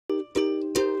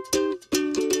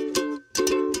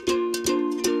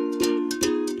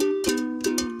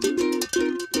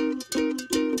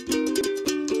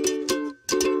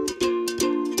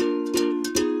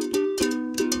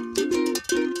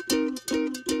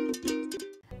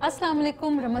Assalamu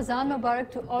alaikum, Ramazan Mubarak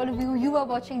to all of you. You are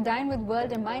watching Dine with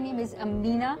World and my name is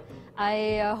Amina.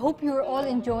 I hope you are all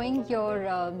enjoying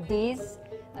your days.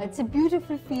 It's a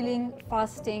beautiful feeling,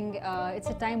 fasting. It's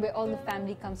a time where all the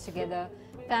family comes together,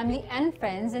 family and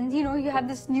friends, and you know, you have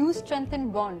this new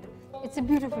strengthened bond. It's a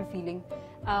beautiful feeling.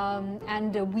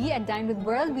 We at Dine with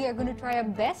World, we are going to try our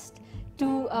best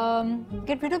to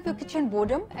get rid of your kitchen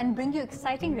boredom and bring you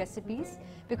exciting recipes,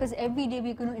 because every day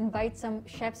we're going to invite some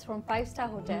chefs from 5-star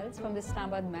hotels from the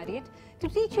Islamabad Marriott to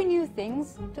teach you new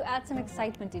things, to add some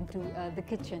excitement into the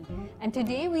kitchen. And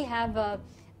today we have a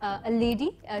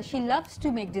lady, she loves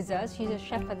to make desserts. She's a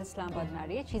chef at the Islamabad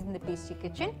Marriott. She's in the pastry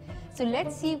kitchen. So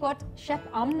let's see what Chef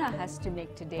Amna has to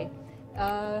make today.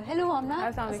 Hello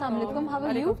Amna. Assalamu alaikum. How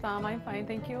are you? I'm fine,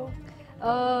 thank you.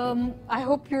 I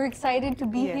hope you're excited to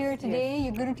be here today. Yes.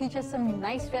 You're going to teach us some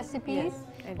nice recipes.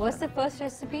 Yes, what's the first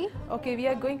recipe? Okay, we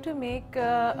are going to make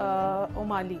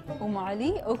omali.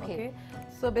 Omali, okay.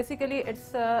 So basically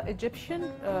it's an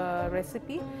Egyptian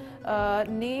recipe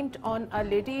named on a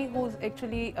lady whose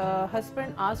actually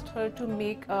husband asked her to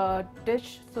make a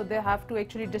dish, so they have to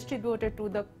actually distribute it to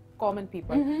the common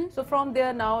people. So from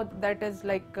there now that is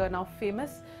like now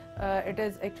famous. It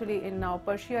is actually in now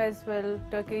Persia as well,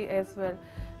 Turkey as well.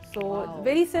 So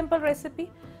very simple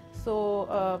recipe.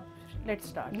 So let's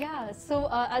start. Yeah, so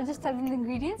I'll just tell you the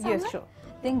ingredients. Yes, Amna? sure.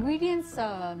 The ingredients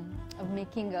of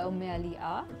making umali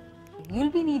are: you'll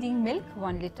be needing milk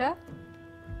 1 liter,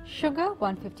 sugar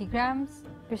 150 grams,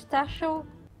 pistachio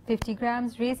 50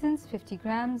 grams, raisins 50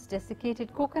 grams,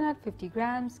 desiccated coconut 50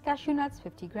 grams, cashew nuts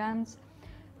 50 grams,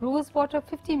 rose water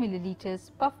 50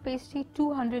 milliliters, puff pastry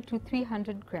 200 to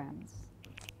 300 grams.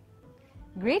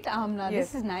 Great, Amna.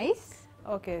 Yes. This is nice.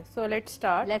 Okay, so let's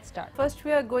start. Let's start. First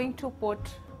we are going to put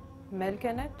milk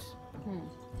in it.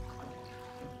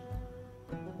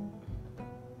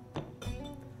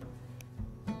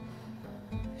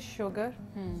 Sugar.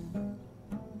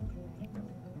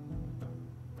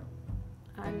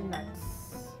 And nuts.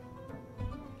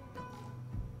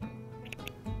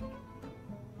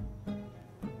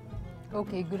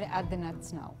 Okay, you're going to add the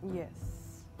nuts now.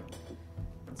 Yes.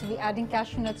 So we're adding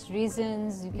cashew nuts,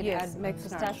 raisins, you can Yes, add mixed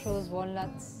pistachios,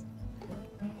 walnuts.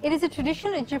 It is a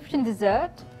traditional Egyptian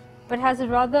dessert, but has a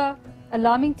rather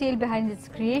alarming tale behind its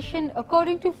creation.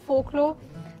 According to folklore,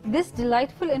 this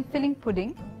delightful and filling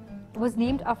pudding was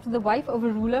named after the wife of a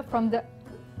ruler from the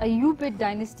Ayyubid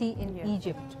dynasty in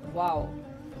Egypt. Wow.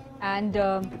 And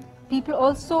people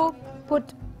also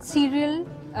put cereal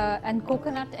and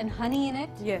coconut and honey in it.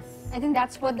 Yes. I think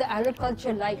that's what the Arab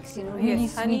culture likes, you know, really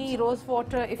Yes, honey, sweet rose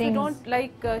water. If things. you don't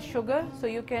like sugar, so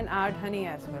you can add honey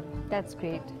as well. That's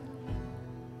great.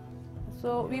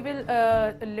 So we will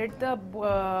let the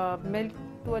milk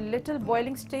to a little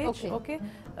boiling stage, okay,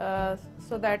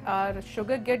 so that our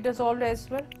sugar get dissolved as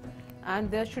well,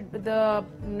 and there should be the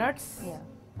nuts.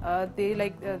 They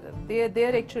like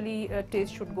their actually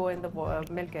taste should go in the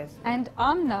milk as well. And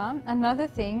Amna, another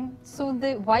thing. So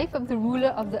the wife of the ruler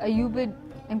of the Ayyubid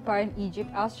Empire in Egypt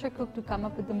asked her cook to come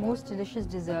up with the most delicious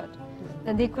dessert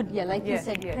that they could, like you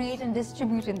said, create and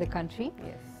distribute in the country.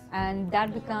 Yes. And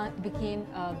that became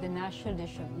the national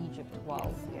dish of Egypt.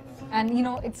 Wow. Yes. And you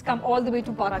know, it's come all the way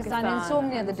to Pakistan and so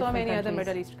many other different countries. other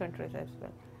Middle East countries as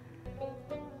well.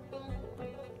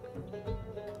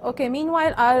 Okay,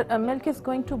 meanwhile our milk is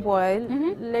going to boil.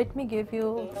 Let me give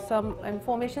you some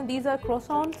information. These are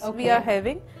croissants we are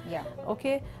having. Yeah.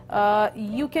 Okay,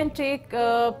 you can take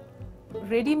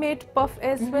ready-made puff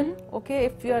as well. Okay,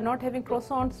 if you are not having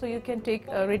croissants, so you can take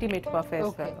ready-made puff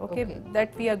as well. Okay,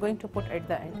 that we are going to put at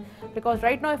the end, because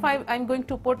right now if I'm going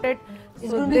to put it,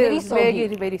 it's going to be very soggy.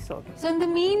 Very soggy. So in the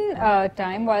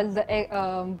meantime, while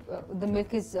the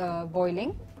milk is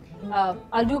boiling,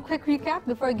 I'll do a quick recap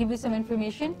before I give you some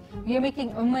information. We are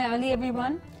making Ali,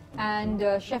 everyone, and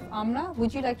Chef Amna,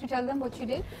 would you like to tell them what you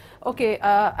did? Okay,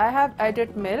 I have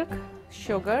added milk,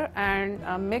 sugar and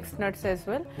mixed nuts as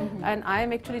well, and I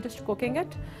am actually just cooking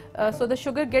it, so the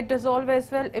sugar get dissolved as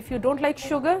well. If you don't like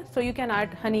sugar, so you can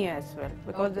add honey as well,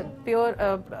 because the pure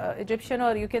Egyptian,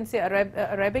 or you can say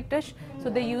Arabic dish,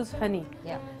 so they use honey.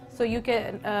 Yeah. So you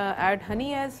can add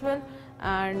honey as well,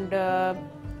 and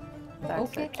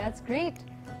that's it. That's great.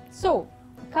 So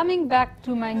coming back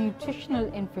to my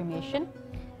nutritional information,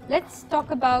 let's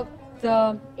talk about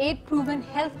the 8 proven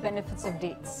health benefits of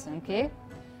dates. Okay.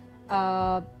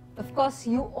 Of course,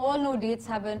 you all know dates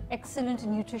have an excellent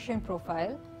nutrition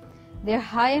profile. They're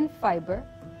high in fiber.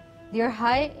 They're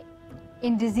high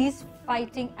in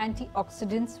disease-fighting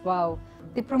antioxidants. Wow.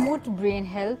 They promote brain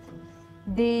health.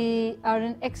 They are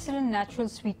an excellent natural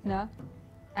sweetener.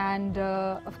 and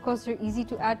of course they're easy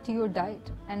to add to your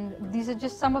diet, and these are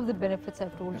just some of the benefits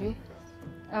I've told you.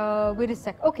 Wait a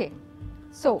sec. Okay,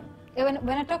 so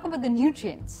when I talk about the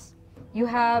nutrients, you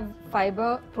have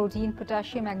fiber, protein,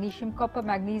 potassium, magnesium, copper,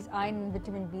 manganese, iron, and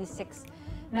vitamin B6.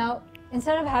 Now,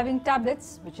 instead of having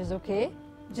tablets, which is okay,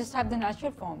 just have the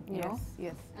natural form, you know.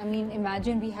 Yes. I mean,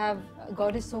 imagine we have,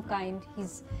 God is so kind,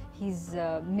 he's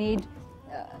made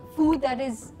food that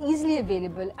is easily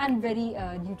available and very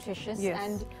nutritious. Yes.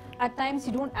 And at times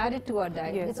you don't add it to our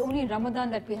diet. Yes. It's only in Ramadan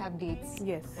that we have dates.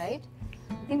 Yes. Right?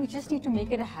 I think we just need to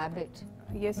make it a habit.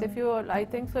 Yes, if you, I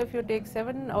think so, if you take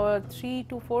 7 or 3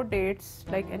 to 4 dates,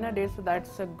 like in a day, so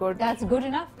that's a good. That's good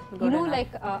enough. Good you know, enough.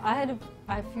 like I had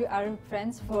a few Arab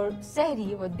friends for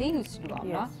Sehri, what they used to do,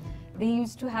 Amna, Yes. they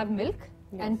used to have milk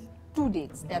Yes. and 2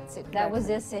 dates. That's it. That was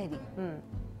their Sehri.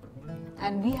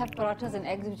 And we have parathas and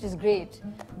eggs, which is great.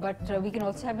 But we can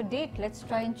also have a date. Let's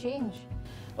try and change.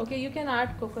 Okay, you can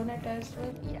add coconut as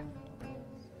well. Yeah.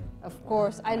 Of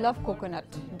course, I love coconut,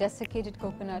 desiccated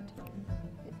coconut.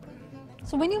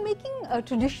 So when you're making a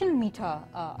traditional meetha,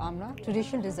 Amna,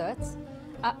 traditional desserts,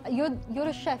 you're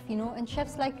a chef, you know, and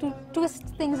chefs like to twist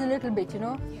things a little bit, you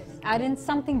know, add in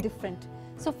something different.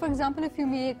 So for example, if you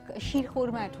make a sheer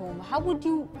khorma at home, how would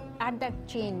you add that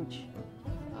change?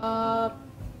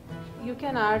 You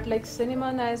can add like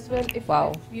cinnamon as well. If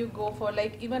you go for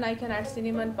like, even I can add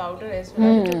cinnamon powder as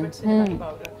well, a little bit cinnamon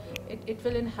powder. It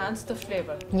will enhance the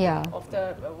flavor of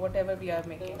the whatever we are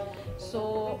making.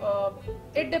 So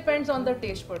it depends on the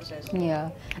taste buds.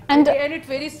 Yeah. And it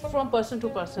varies from person to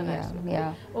person as well.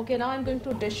 Yeah. Okay, now I'm going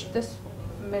to dish this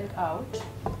milk out.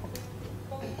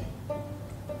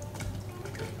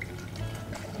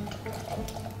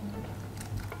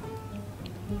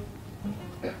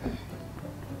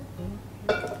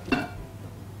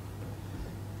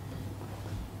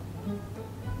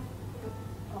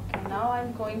 Now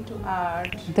I'm going to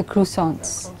add the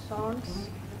croissants.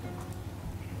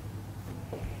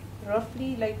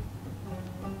 Roughly like,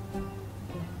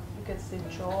 you can say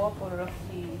chop or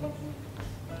roughly.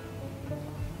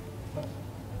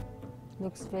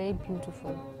 Looks very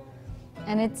beautiful.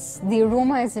 And the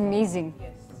aroma is amazing.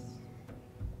 Yes.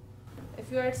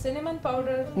 If you add cinnamon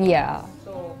powder. Yeah.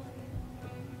 So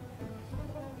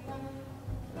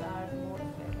add more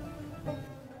flavor.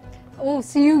 Oh,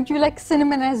 so you like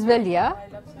cinnamon as well, yeah? I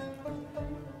love cinnamon.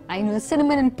 I know,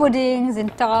 cinnamon in puddings, in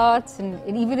tarts, and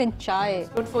even in chai. It's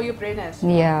good for your brain as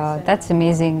well. Yeah, Cinnamon. that's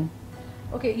amazing.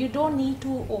 Okay, you don't need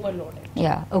to overload it.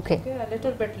 Yeah, okay. Okay, a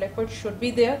little bit liquid should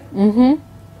be there. Mm-hmm.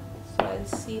 So I'll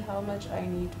see how much I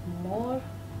need more.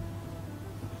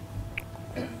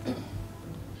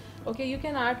 Okay, you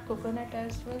can add coconut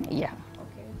as well. Yeah.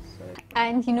 Okay, so.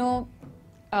 And you know,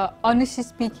 honestly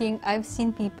speaking, I've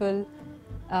seen people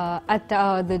at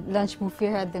the lunch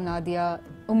buffet at the Nadia.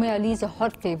 Ali is a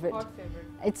hot favorite. Hot favorite.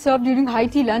 It's served during high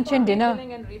tea, lunch and dinner.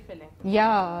 Refilling and refilling.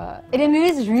 Yeah, and it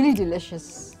is really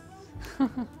delicious.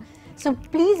 So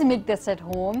please make this at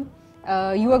home.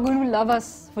 You are going to love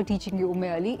us for teaching you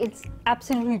Ali. It's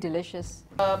absolutely delicious.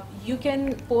 You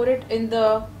can pour it in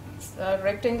the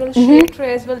rectangle shaped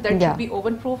tray as well. That should be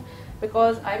oven proof,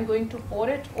 because I'm going to pour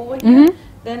it over here.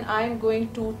 Then I'm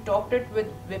going to top it with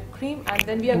whipped cream, and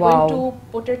then we are going to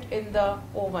put it in the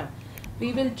oven.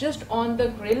 We will just on the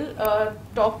grill,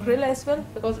 top grill as well,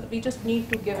 because we just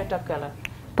need to give it a color.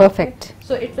 Perfect. Okay?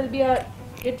 So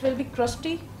it will be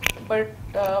crusty, but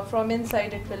from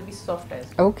inside it will be soft as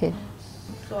well. Okay.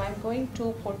 So I'm going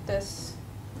to put this.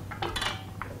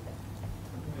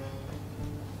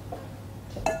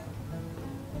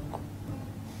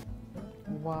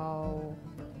 Wow.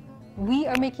 We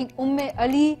are making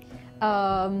Ali.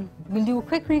 We'll do a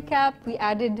quick recap.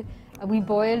 We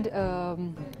boiled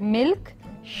milk,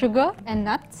 sugar and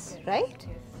nuts, right?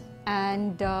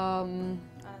 And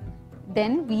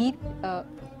then we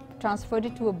transferred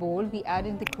it to a bowl. We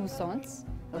added the croissants.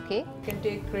 Okay. You can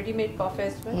take ready-made puff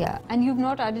as well. Yeah. And you've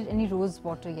not added any rose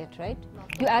water yet, right?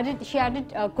 She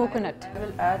added coconut. I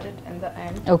will add it in the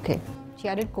end. Okay. She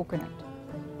added coconut.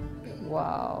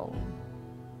 Wow.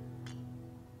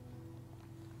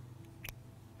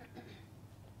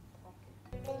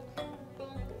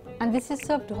 And this is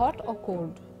served hot or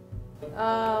cold?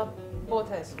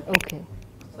 Both as well. Okay.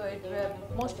 So it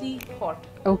will mostly hot.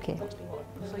 Okay. Mostly hot.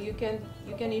 So you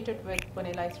can eat it with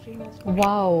vanilla ice cream as well.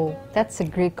 Wow, that's a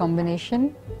great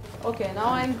combination. Okay, now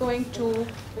I'm going to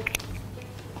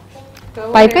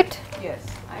cover Pipe it? Yes,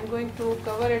 I'm going to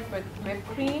cover it with whipped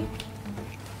cream.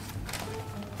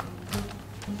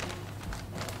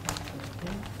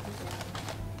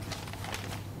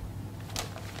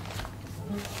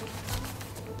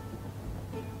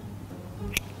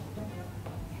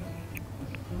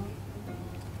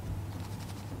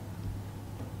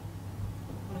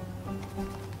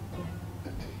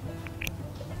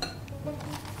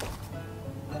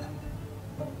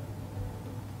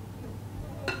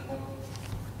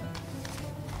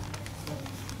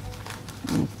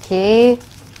 Okay.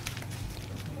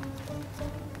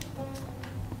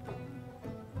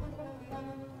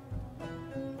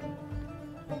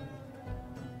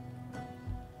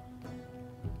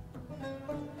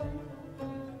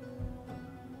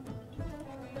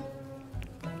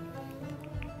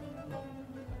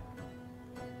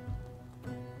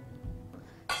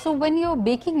 So when you're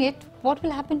baking it, what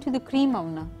will happen to the cream,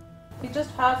 Amna? You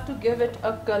just have to give it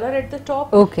a color at the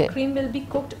top. Okay. Cream will be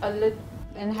cooked a little.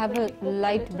 And have a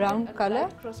light brown color?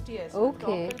 Light crusty as well.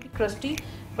 Okay. Top will be crusty,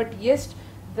 but yes,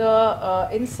 the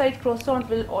inside croissant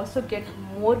will also get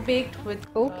more baked with.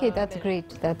 Okay, that's milk. great.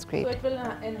 That's great. So it will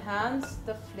enhance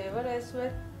the flavor as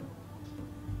well.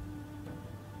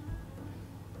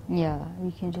 Yeah,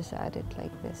 we can just add it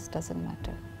like this, doesn't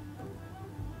matter.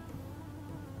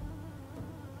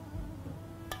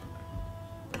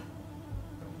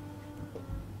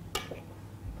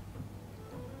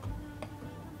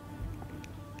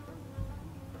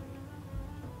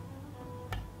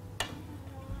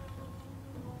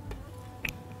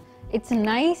 It's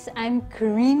nice and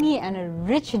creamy and a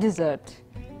rich dessert.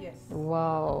 Yes.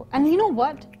 Wow. And you know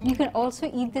what? You can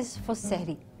also eat this for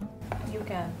sehri. You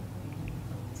can.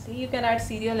 See, you can add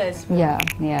cereal as well. Yeah,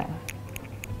 yeah.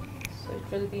 So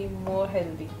it will be more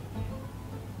healthy.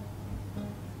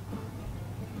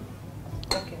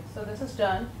 Okay, so this is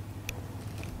done.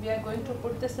 We are going to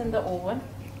put this in the oven,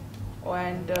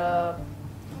 and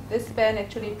this pan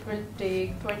actually it will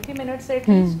take 20 minutes at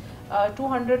least.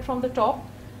 200 from the top.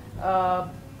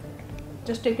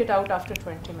 Just take it out after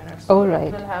 20 minutes. All right.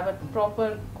 It will have a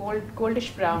proper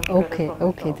goldish brown color Okay, from the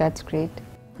okay, top. that's great.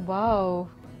 Wow.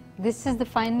 This is the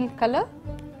final color.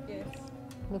 Yes.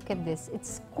 Look at this.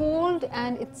 It's cold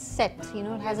and it's set. You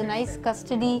know, it has a nice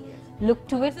custardy look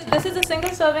to it. This is a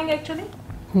single serving actually.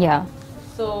 Yeah.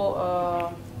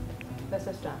 So this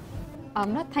is done.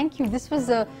 Amna, thank you. This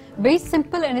was very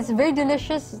simple and it's very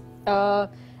delicious.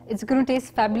 It's going to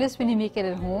taste fabulous when you make it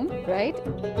at home, right?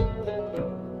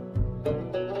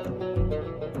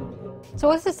 So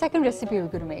what's the second recipe we're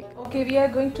going to make? Okay, we are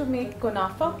going to make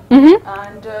kunafa,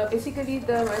 and basically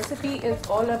the recipe is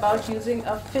all about using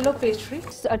a filo pastry.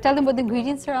 So, tell them what the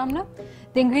ingredients are, Amna.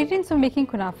 The ingredients for making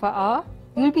kunafa are: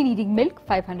 you'll be needing milk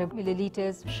 500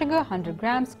 milliliters, sugar 100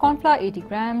 grams, corn flour 80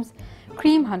 grams,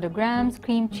 cream 100 grams,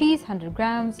 cream cheese 100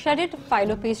 grams, shredded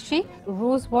phyllo pastry,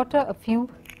 rose water a few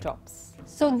drops.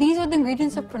 So these are the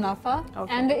ingredients of kunafa,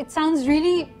 and it sounds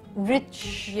really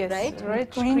rich, Yes, right?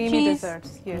 rich, Cream creamy cheese.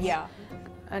 desserts. Yes. Yeah.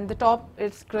 And the top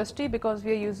is crusty because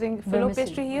we are using filo Vermicelli.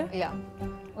 pastry here. Yeah.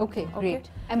 Okay, great.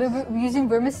 And we're using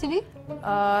vermicelli?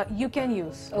 You can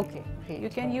use. Okay, great. You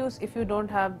can use if you don't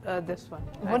have this one.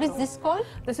 What is this called?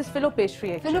 This is filo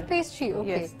pastry actually. Phyllo pastry, okay.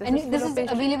 Yes, this and is this phyllo is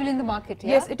pastry. available in the market,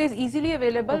 yeah? Yes, it is easily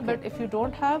available, Okay. but if you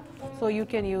don't have, so you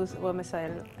can use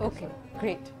vermicelli. Okay,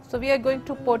 great. So we are going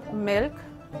to put milk.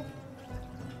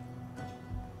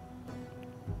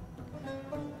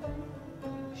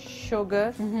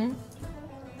 Sugar.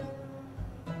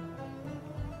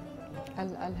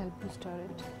 I'll help you stir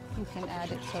it. You can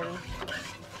add it, sorry.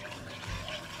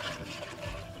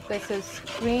 This is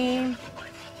cream.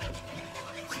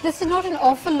 This is not an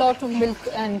awful lot of milk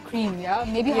and cream, yeah?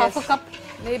 Maybe half a Yes. cup?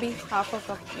 Maybe half a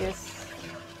cup, yes.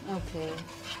 Okay.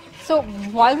 So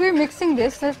while we're mixing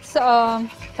this, let's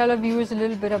tell our viewers a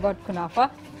little bit about kunafa.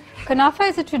 Kunafa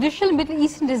is a traditional Middle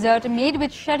Eastern dessert made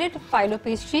with shredded phyllo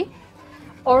pastry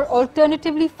or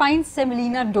alternatively fine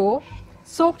semolina dough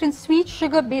soaked in sweet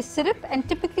sugar-based syrup and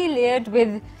typically layered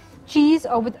with cheese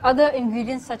or with other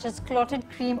ingredients such as clotted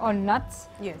cream or nuts,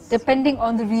 Yes. depending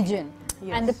on the region.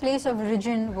 Yes. And the place of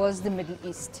origin was the Middle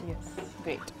East. Yes.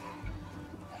 Great.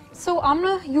 So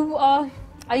Amna,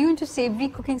 are you into savory,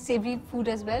 cooking savory food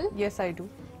as well? Yes, I do.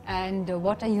 And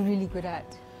what are you really good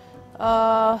at?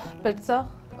 Pizza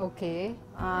Okay.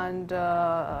 and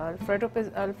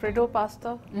Alfredo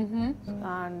pasta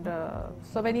and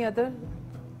so many other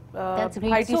That's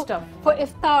great. hearty So stuff. for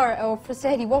iftar or for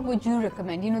sehri, what would you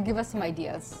recommend? You know, give us some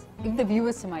ideas. Give the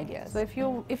viewers some ideas. So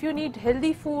if you need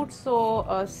healthy food,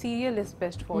 so cereal is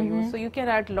best for you. So you can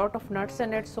add a lot of nuts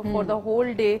in it. So for the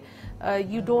whole day,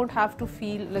 you don't have to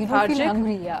feel lethargic. You don't feel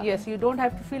hungry, yeah. Yes, you don't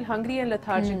have to feel hungry and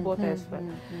lethargic both as well.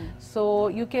 So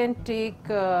you can take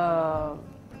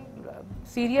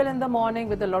cereal in the morning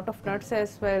with a lot of nuts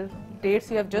as well.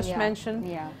 Dates you have just Yeah, mentioned.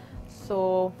 Yeah.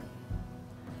 So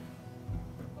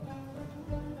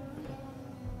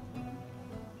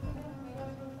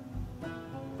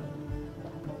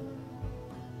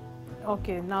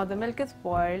Okay, now the milk is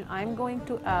boiled. I'm going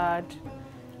to add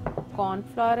corn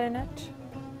flour in it.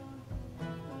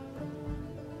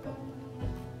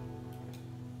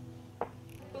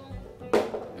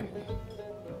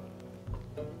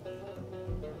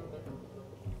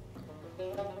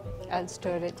 I'll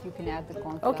stir it. You can add the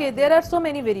corn flour. Okay, there are so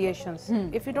many variations.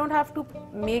 If you don't have to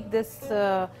make this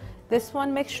this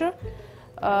one mixture,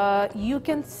 you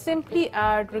can simply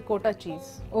add ricotta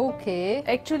cheese. Okay.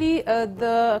 Actually,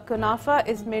 the kunafa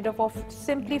is made up of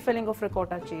simply filling of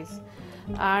ricotta cheese,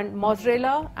 and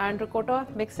mozzarella and ricotta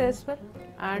mix as well.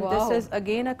 And Wow. this is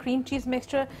again a cream cheese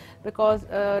mixture, because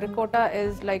ricotta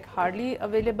is like hardly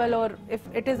available, or if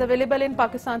it is available in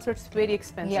Pakistan, so it's very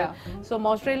expensive. Yeah. So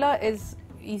mozzarella is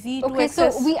easy to Okay,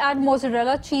 access. so we add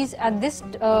mozzarella cheese at this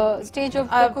stage of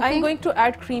the cooking? I'm going to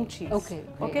add cream cheese. Okay,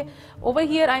 okay. Okay. Over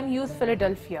here, I'm use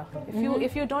Philadelphia.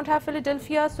 If you don't have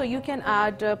Philadelphia, so you can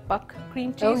add puck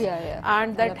cream cheese. Oh, yeah, yeah.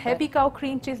 And I that love heavy cow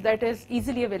cream cheese that is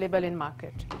easily available in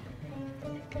market.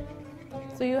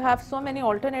 So you have so many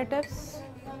alternatives.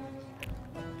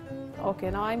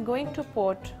 Okay, now I'm going to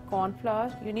put corn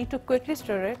flour. You need to quickly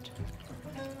stir it,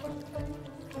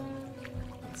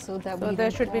 So that so we there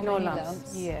don't should be form no any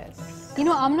lumps. Yes. You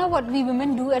know, Amna, what we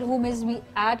women do at home is we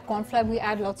add corn flour, we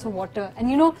add lots of water,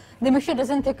 and you know, the mixture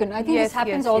doesn't thicken. I think this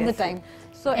happens all the time.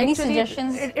 So Any actually,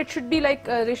 suggestions? It should be like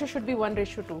ratio should be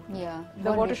 1:2. Yeah. The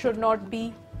one water ratio. should not be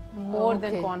more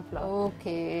than Okay, corn flour.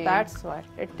 Okay. That's why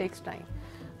it takes time.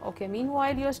 Okay,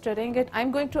 meanwhile you're stirring it,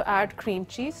 I'm going to add cream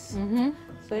cheese.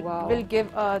 So it Wow. will give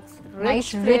a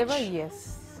rich Nice, flavor. rich. Yes,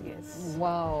 yes.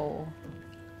 Wow.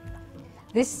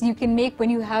 This you can make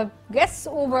when you have guests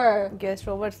over. Guest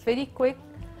over, it's very quick.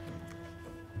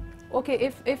 Okay,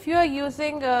 if you are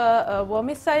using a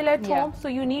vermicelli at Yeah. home,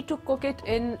 so you need to cook it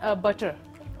in butter.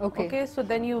 Okay. Okay, so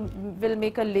then you will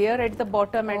make a layer at the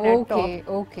bottom and at top. Okay,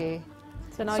 okay.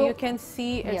 So now So- you can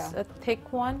see it's Yeah. a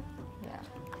thick one.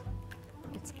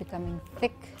 Yeah. It's becoming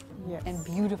thick Yes. and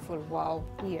beautiful. Wow.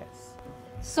 Yes.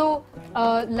 So,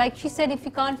 like she said, if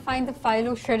you can't find the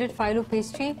phyllo, shredded phyllo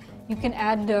pastry, you can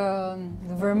add the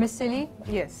vermicelli,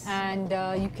 Yes. and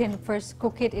you can first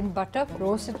cook it in butter,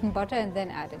 roast it in butter, and then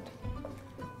add it.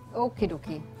 Okie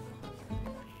dokie.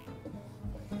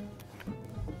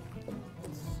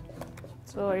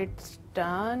 So it's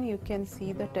done. You can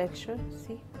see the texture.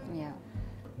 See? Yeah.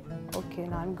 Okay,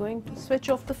 now I'm going to switch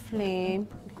off the flame,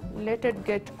 let it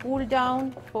get cooled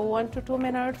down for 1 to 2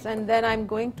 minutes, and then I'm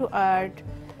going to add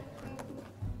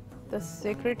the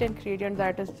secret ingredient,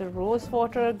 that is the rose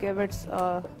water. Give it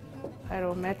a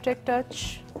aromatic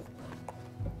touch.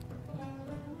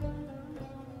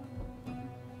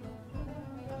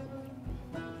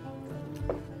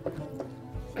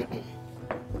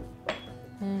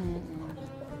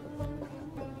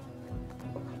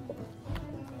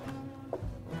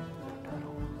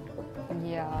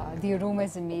 Yeah, the aroma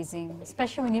is amazing.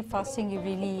 Especially when you're fasting, you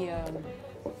really,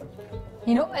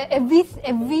 you know,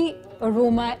 every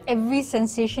aroma, every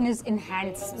sensation is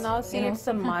enhanced. Now see, you know? it's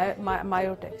a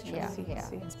mayo texture. Yeah, see, yeah,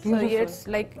 see. it's So beautiful. it's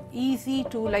like easy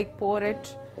to like pour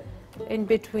it in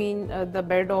between the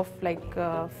bed of like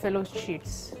phyllo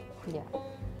sheets. Yeah.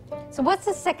 So what's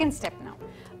the second step now?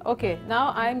 Okay,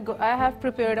 now I have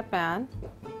prepared a pan.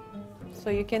 So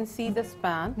you can see this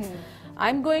pan.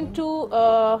 I'm going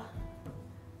to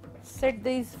set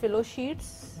these phyllo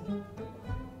sheets.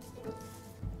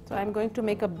 So I'm going to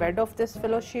make a bed of this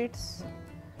phyllo sheets.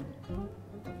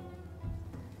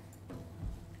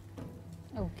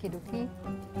 Okay, dokie.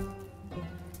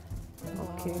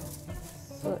 Okay,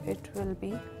 so it will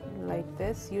be like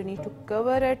this. You need to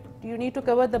cover it. You need to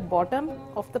cover the bottom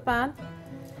of the pan.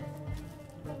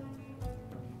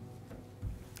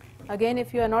 Again,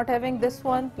 if you are not having this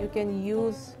one, you can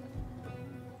use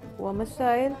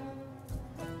vermicelli.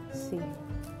 See,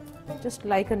 just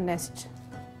like a nest.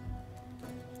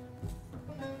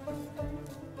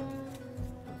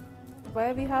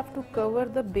 Why we have to cover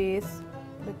the base?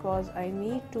 Because I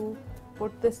need to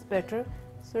put this better,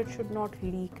 so it should not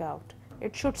leak out.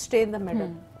 It should stay in the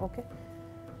middle. Okay.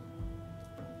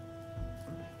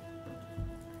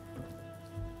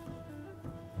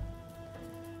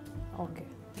 Okay,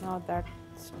 now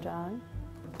that's done.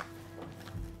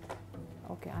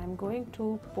 Okay, I'm going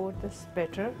to pour this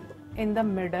batter in the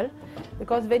middle,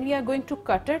 because when we are going to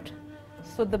cut it,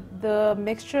 so the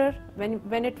mixture,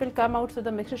 when it will come out, so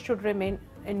the mixture should remain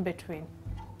in between,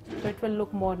 so it will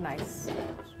look more nice.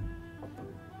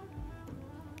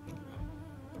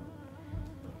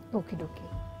 Okay, dokie.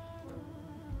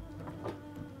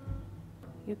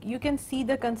 You can see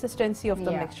the consistency of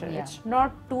the Yeah, mixture. yeah. It's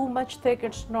not too much thick,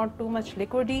 it's not too much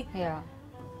liquidy. Yeah.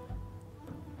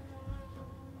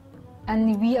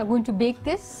 And we are going to bake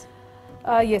this?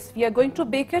 Yes, we are going to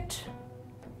bake it.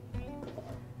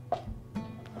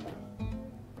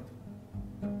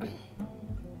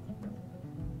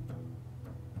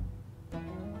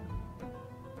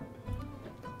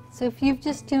 So if you've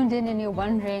just tuned in and you're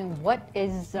wondering what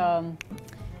is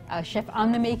Chef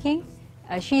Amna making,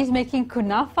 she's making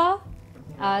kunafa.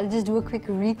 I'll just do a quick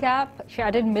recap. She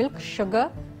added milk,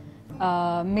 sugar,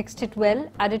 mixed it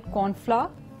well, added corn flour.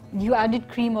 You added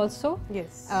cream also.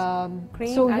 Yes.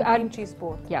 Cream so and cream cheese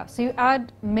both. Yeah. So you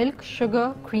add milk,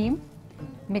 sugar, cream,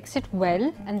 mix it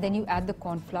well, and then you add the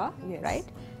corn flour, yes. right?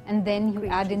 And then you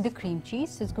cream add cheese. in the cream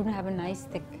cheese. So it's going to have a nice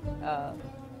thick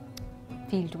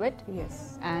feel to it.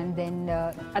 Yes. And then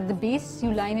at the base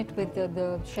you line it with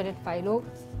the shredded phyllo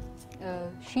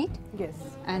sheet. Yes.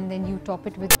 And then you top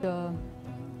it with the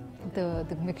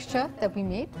mixture that we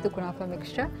made, the kunafa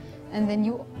mixture, and then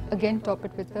you again top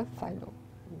it with the phyllo.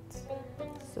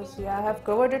 So see, I have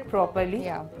covered it properly.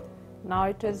 Yeah. Now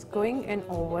it is going in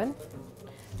oven.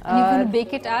 And you're going to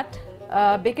bake it at?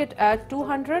 Bake it at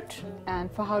 200.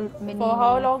 And for how many? For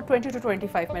how long? 20 to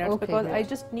 25 minutes, okay, because great. I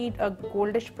just need a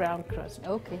goldish brown crust.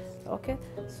 Okay. Okay.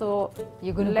 So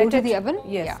you're going to go to the oven?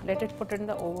 Yes. Yeah. Let it put in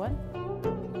the oven.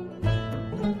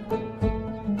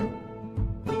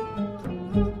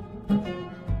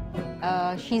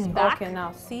 She's back. Okay,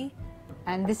 now see.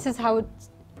 And this is how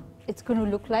it's going to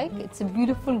look like. It's a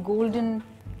beautiful golden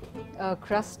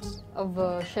crust of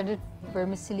shredded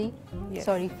vermicelli, yes.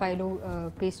 sorry,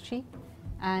 phyllo pastry.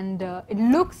 And it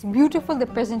looks beautiful. The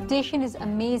presentation is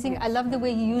amazing. Yes. I love the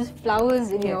way you use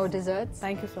flowers in yes. your desserts.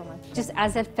 Thank you so much. Just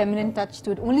adds that feminine touch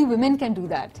to it. Only women can do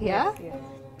that, yeah? Yes,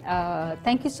 yes.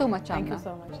 Thank you so much, Amna. Thank you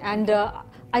so much. And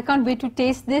I can't wait to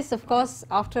taste this, of course,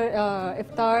 after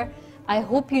iftar. I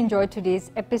hope you enjoyed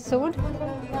today's episode.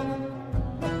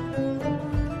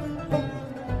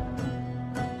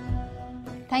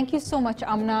 Thank you so much,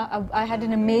 Amna. I had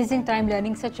an amazing time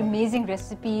learning such amazing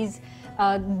recipes.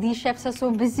 These chefs are so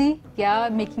busy, yeah,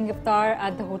 making iftar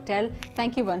at the hotel.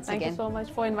 Thank you once again. Thank you so much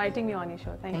for inviting me on your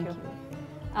show. Thank you.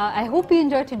 I hope you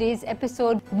enjoyed today's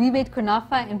episode. We made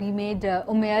kunafa and we made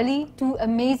umayali, two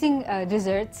amazing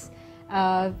desserts.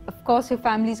 Of course, your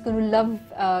family is going to love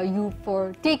you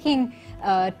for taking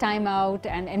time out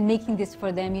and making this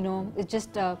for them. You know, it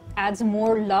just adds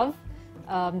more love.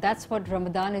 That's what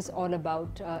Ramadan is all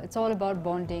about. It's all about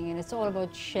bonding and it's all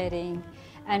about sharing.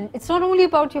 And it's not only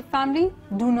about your family.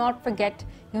 Do not forget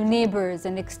your neighbors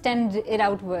and extend it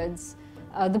outwards.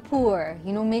 The poor,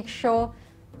 you know, make sure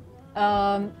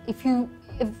if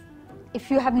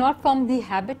you have not formed the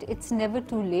habit, it's never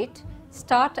too late.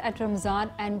 Start at Ramzan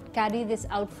and carry this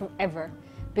out forever.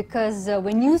 Because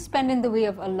when you spend in the way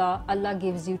of Allah, Allah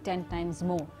gives you 10 times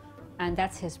more. And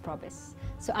that's His promise.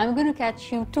 So I'm going to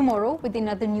catch you tomorrow with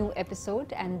another new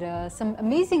episode and some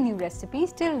amazing new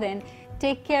recipes. Till then,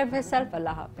 take care of yourself.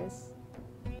 Allah Hafiz.